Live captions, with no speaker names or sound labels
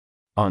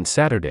On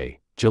Saturday,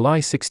 July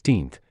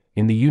 16,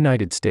 in the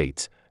United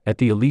States, at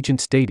the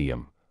Allegiant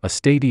Stadium, a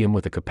stadium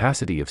with a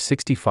capacity of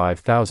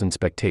 65,000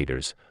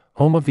 spectators,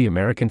 home of the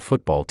American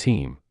football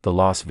team, the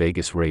Las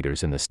Vegas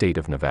Raiders in the state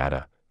of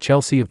Nevada,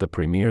 Chelsea of the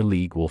Premier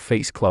League will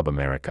face Club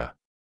America,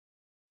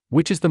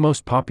 which is the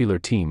most popular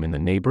team in the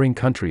neighboring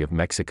country of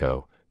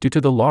Mexico. Due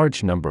to the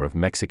large number of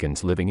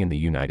Mexicans living in the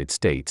United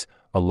States,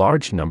 a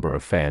large number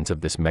of fans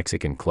of this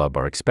Mexican club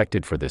are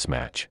expected for this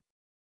match.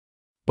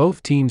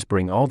 Both teams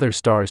bring all their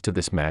stars to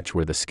this match,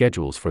 where the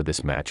schedules for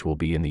this match will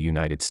be in the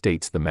United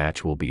States. The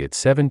match will be at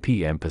 7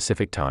 p.m.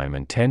 Pacific Time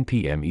and 10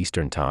 p.m.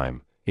 Eastern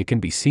Time. It can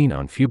be seen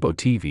on Fubo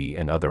TV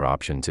and other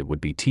options. It would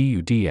be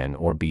TUDN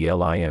or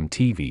BLIM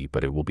TV,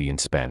 but it will be in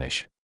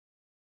Spanish.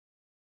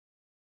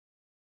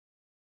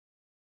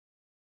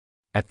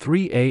 At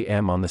 3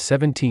 a.m. on the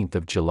 17th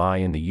of July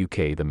in the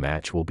UK, the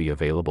match will be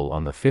available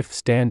on the Fifth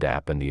Stand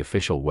app and the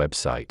official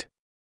website.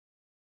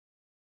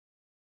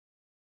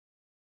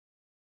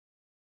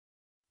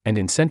 And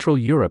in Central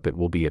Europe it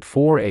will be at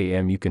 4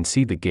 a.m. You can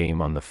see the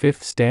game on the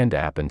Fifth Stand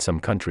app and some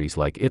countries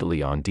like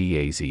Italy on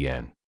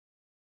DAZN.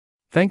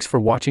 Thanks for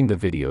watching the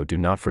video. Do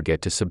not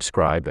forget to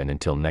subscribe, and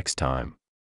until next time.